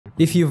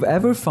If you've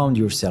ever found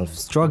yourself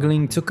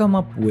struggling to come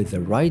up with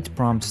the right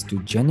prompts to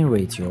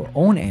generate your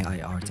own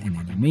AI art and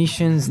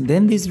animations,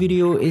 then this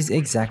video is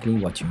exactly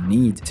what you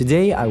need.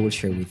 Today, I will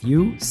share with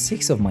you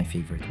 6 of my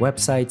favorite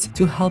websites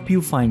to help you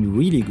find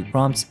really good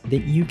prompts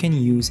that you can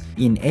use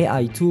in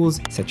AI tools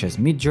such as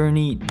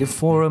Midjourney, The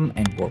Forum,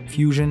 and Warp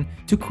Fusion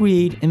to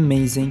create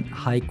amazing,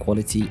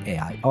 high-quality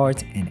AI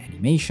art and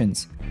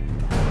animations.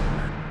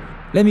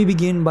 Let me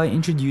begin by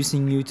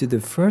introducing you to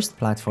the first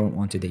platform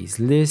on today's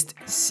list.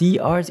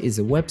 SeaArt is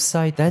a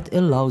website that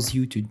allows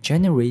you to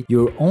generate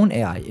your own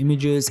AI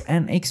images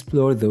and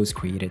explore those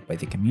created by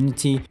the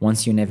community.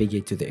 Once you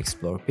navigate to the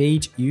Explore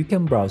page, you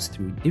can browse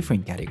through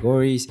different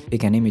categories,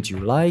 pick an image you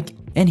like,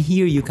 and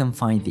here you can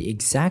find the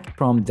exact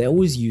prompt that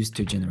was used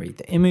to generate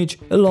the image,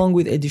 along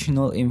with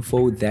additional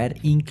info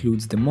that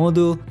includes the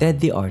model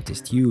that the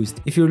artist used.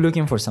 If you're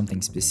looking for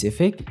something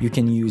specific, you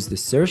can use the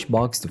search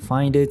box to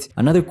find it.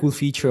 Another cool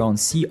feature on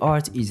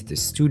SeaArt is the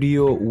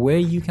studio, where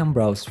you can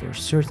browse for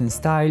certain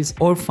styles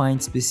or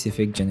find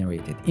specific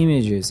generated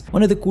images.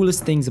 One of the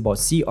coolest things about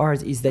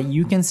SeaArt is that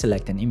you can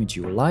select an image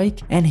you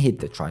like and hit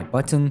the try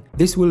button.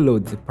 This will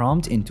load the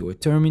prompt into a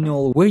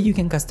terminal where you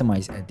can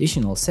customize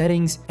additional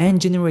settings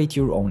and generate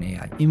your own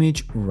AI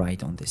image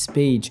right on this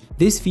page.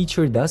 This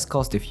feature does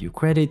cost a few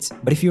credits,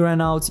 but if you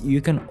run out,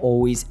 you can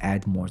always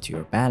add more to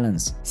your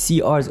balance.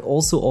 SeaArt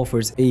also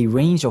offers a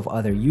range of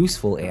other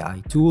useful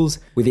AI tools.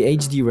 With the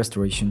HD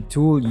restoration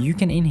tool, you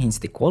can enhance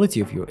the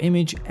quality of your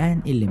image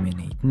and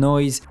eliminate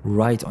noise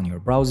right on your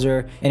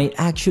browser, and it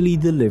actually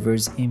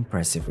delivers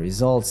impressive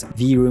results.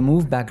 The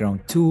remove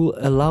background tool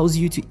allows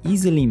you to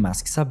easily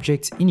mask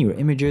subjects in your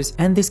images,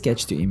 and the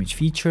sketch to image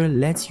feature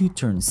lets you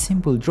turn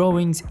simple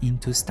drawings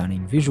into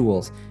stunning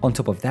visuals. On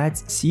top of that,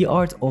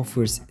 SeaArt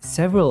offers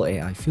several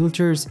AI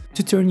filters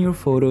to turn your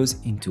photos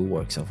into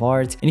works of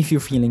art, and if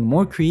you're feeling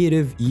more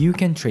creative, you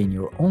can train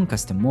your own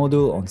custom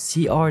model on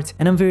SeaArt,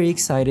 and I'm very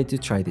excited to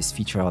try this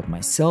feature out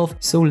myself,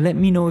 so let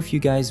me know if you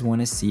guys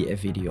want to see a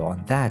video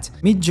on that.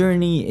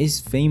 Midjourney is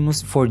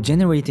famous for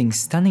generating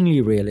stunningly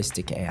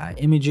realistic AI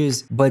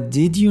images, but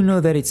did you know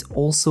that it's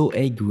also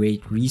a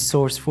great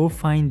resource for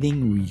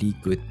finding really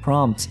good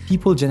prompts?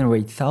 People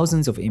generate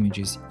thousands of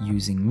images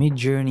using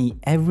Midjourney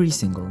every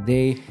single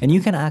day, and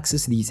you can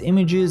access these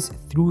images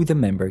through the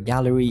member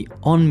gallery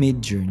on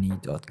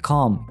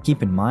midjourney.com.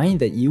 Keep in mind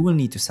that you will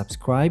need to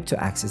subscribe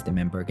to access the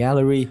member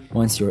gallery.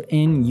 Once you're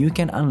in, you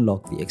can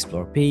unlock the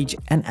Explore page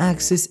and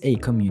access a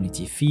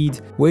community feed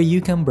where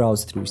you can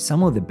browse through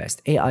some of the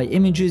best AI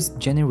images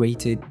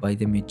generated by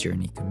the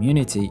Midjourney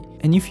community.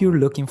 And if you're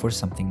looking for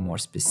something more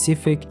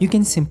specific, you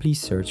can simply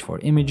search for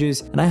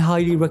images, and I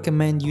highly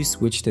recommend you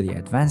switch to the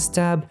Advanced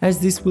tab, as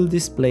this will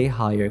display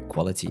higher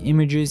quality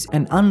images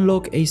and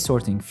unlock a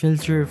sorting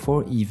filter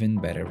for even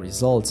better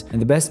results.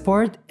 And the best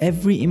part,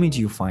 every image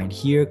you find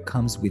here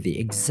comes with the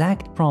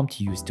exact prompt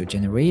used to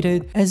generate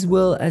it, as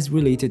well as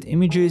related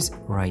images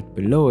right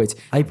below it.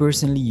 I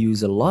personally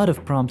use a lot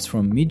of prompts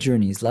from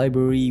Midjourney's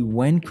library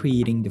when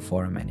creating the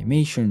forum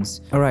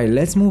animations. Alright,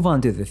 let's move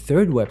on to the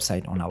third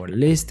website on our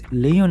list,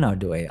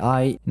 Leonardo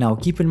AI. Now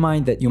keep in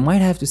mind that you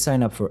might have to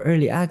sign up for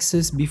early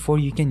access before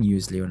you can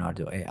use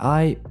Leonardo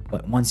AI,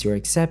 but once you're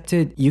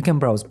accepted, you can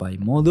browse by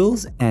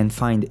models and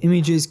find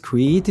images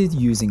created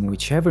using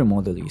whichever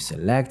model you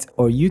select,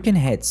 or you can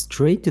head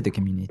straight to the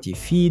community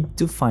feed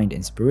to find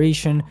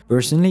inspiration.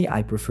 Personally,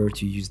 I prefer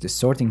to use the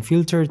sorting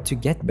filter to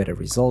get better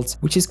results,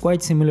 which is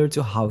quite similar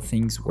to how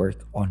things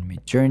work on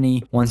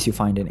Midjourney. Once you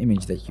find an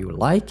image that you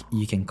like,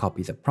 you can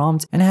copy the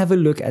prompt and have a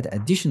look at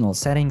additional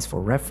settings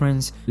for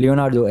reference.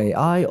 Leonardo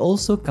AI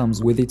also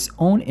comes with its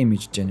own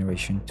image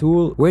generation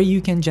tool, where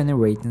you can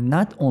generate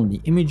not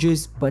only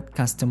images but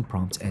custom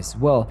prompts as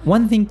well.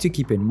 One thing to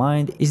keep in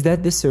mind is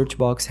that the search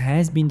box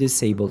has been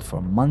disabled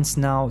for months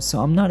now, so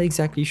I'm not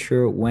exactly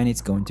sure when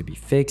it's going to be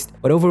fixed,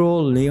 but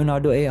overall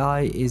Leonardo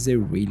AI is a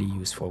really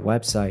useful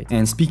website.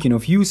 And speaking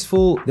of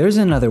useful, there's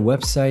another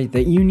website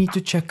that you need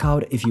to check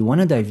out if you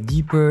want to dive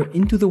deeper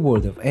into the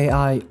world of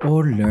AI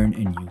or learn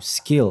a new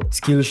skill.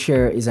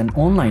 Skillshare is an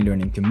online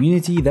learning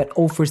community that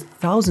offers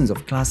thousands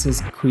of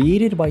classes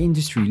created by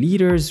industry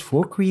leaders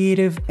for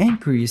creative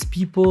and curious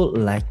people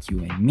like you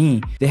and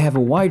me. They have a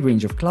wide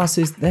range of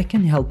classes that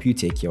can help you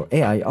take your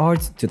AI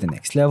art to the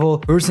next level.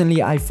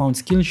 Personally, I found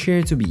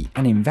Skillshare to be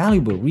an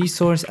invaluable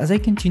resource as I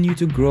continue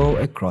to grow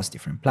across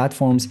different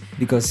platforms,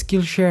 because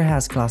Skillshare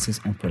has classes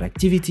on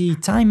productivity,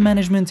 time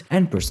management,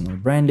 and personal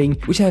branding,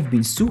 which have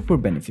been super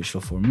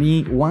beneficial for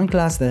me. One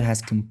class that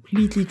has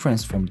completely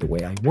transformed the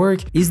way I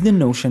work is the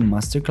Notion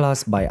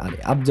Masterclass by Ali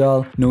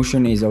Abdal.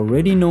 Notion is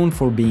already known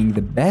for being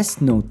the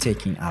best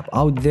note-taking app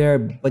out there,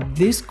 but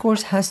this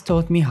course has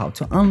taught me how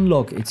to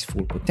unlock its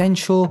full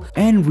potential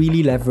and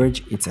really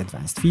leverage its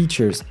advanced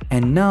features.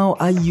 And now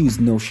I use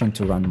Notion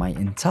to run my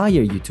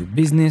entire to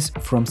business,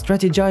 from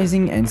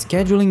strategizing and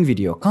scheduling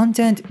video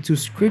content to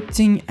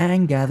scripting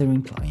and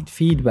gathering client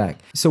feedback.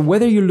 So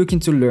whether you're looking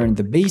to learn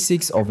the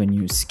basics of a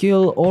new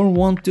skill or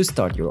want to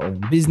start your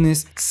own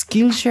business,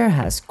 Skillshare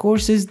has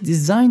courses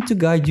designed to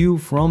guide you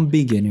from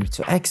beginner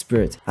to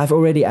expert. I've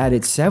already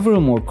added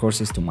several more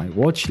courses to my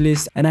watch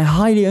list, and I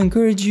highly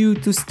encourage you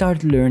to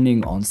start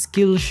learning on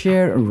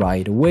Skillshare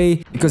right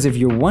away, because if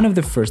you're one of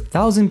the first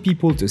 1,000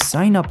 people to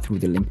sign up through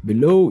the link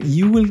below,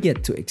 you will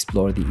get to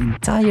explore the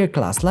entire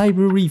class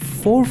library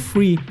for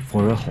free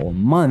for a whole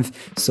month.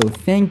 So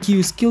thank you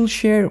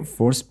Skillshare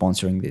for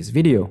sponsoring this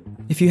video.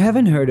 If you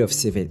haven't heard of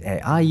Civit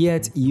AI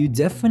yet, you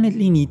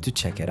definitely need to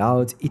check it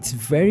out. It's a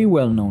very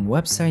well-known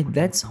website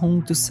that's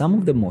home to some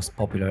of the most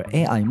popular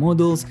AI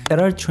models that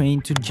are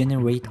trained to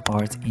generate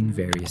art in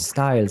various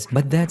styles.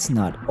 But that's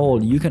not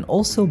all. You can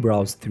also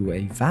browse through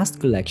a vast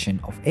collection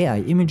of AI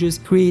images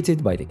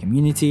created by the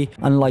community.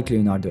 Unlike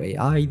Leonardo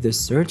AI, the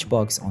search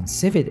box on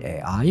Civit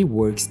AI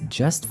works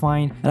just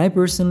fine, and I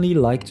personally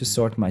like to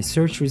sort my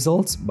search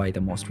results by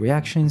the most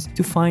reactions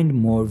to find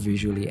more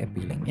visually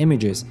appealing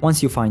images.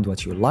 Once you find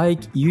what you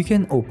like, you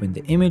can open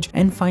the image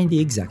and find the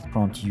exact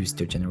prompt used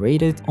to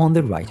generate it on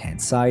the right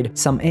hand side.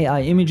 Some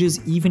AI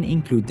images even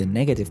include the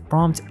negative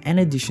prompt and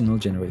additional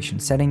generation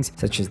settings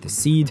such as the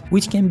seed,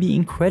 which can be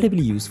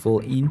incredibly useful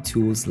in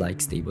tools like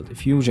Stable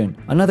Diffusion.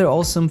 Another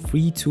awesome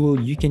free tool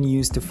you can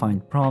use to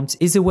find prompts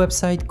is a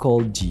website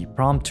called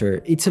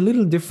Gprompter. It's a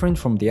little different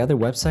from the other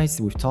websites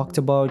that we've talked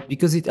about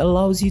because it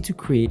allows you to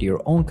create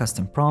your own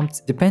custom prompts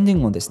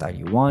depending on the style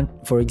you want.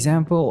 For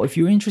example, if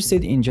you're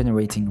interested in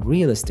generating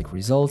realistic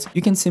results,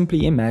 you can simply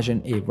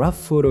imagine a rough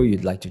photo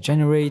you'd like to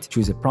generate,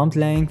 choose a prompt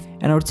length,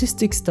 an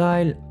artistic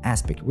style,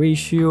 aspect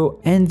ratio,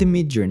 and the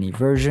Midjourney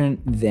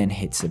version, then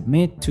hit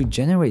submit to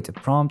generate a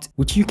prompt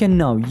which you can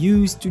now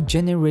use to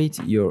generate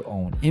your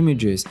own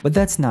images. But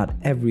that's not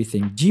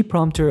everything.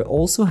 Gprompter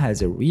also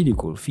has a really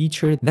cool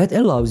feature that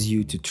allows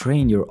you to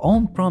train your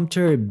own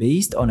prompter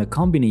based on a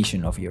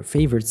combination of your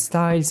favorite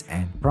styles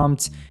and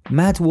prompts.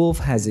 Matt Wolf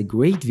has a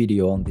great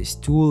video on this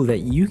tool that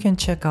you can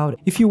check out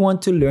if you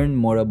want to learn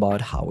more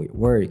about how it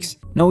works.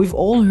 Now, we've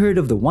all heard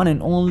of the one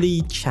and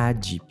only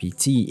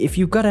Chat-GPT. If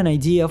you've got an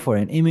idea for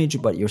an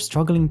image but you're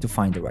struggling to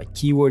find the right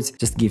keywords,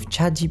 just give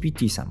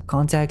Chat-GPT some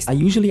context. I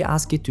usually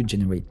ask it to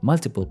generate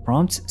multiple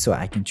prompts so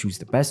I can choose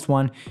the best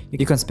one.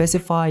 You can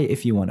specify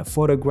if you want a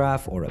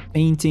photograph or a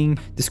painting,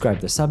 describe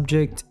the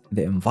subject,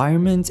 the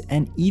environment,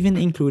 and even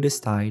include a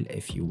style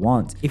if you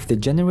want. If the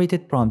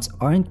generated prompts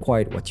aren't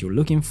quite what you're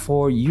looking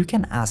for, you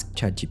can ask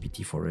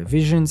ChatGPT for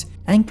revisions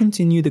and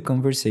continue the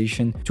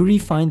conversation to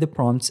refine the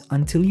prompts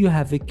until you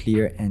have a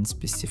clear and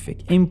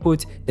specific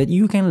input that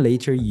you can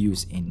later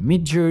use in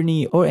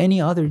Midjourney or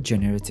any other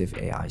generative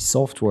AI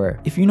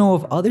software. If you know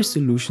of other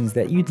solutions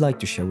that you'd like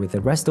to share with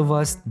the rest of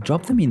us,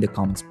 drop them in the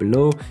comments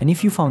below. And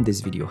if you found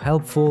this video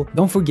helpful,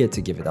 don't forget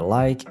to give it a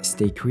like,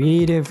 stay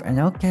creative, and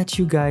I'll catch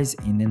you guys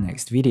in the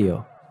next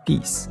video.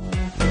 Peace.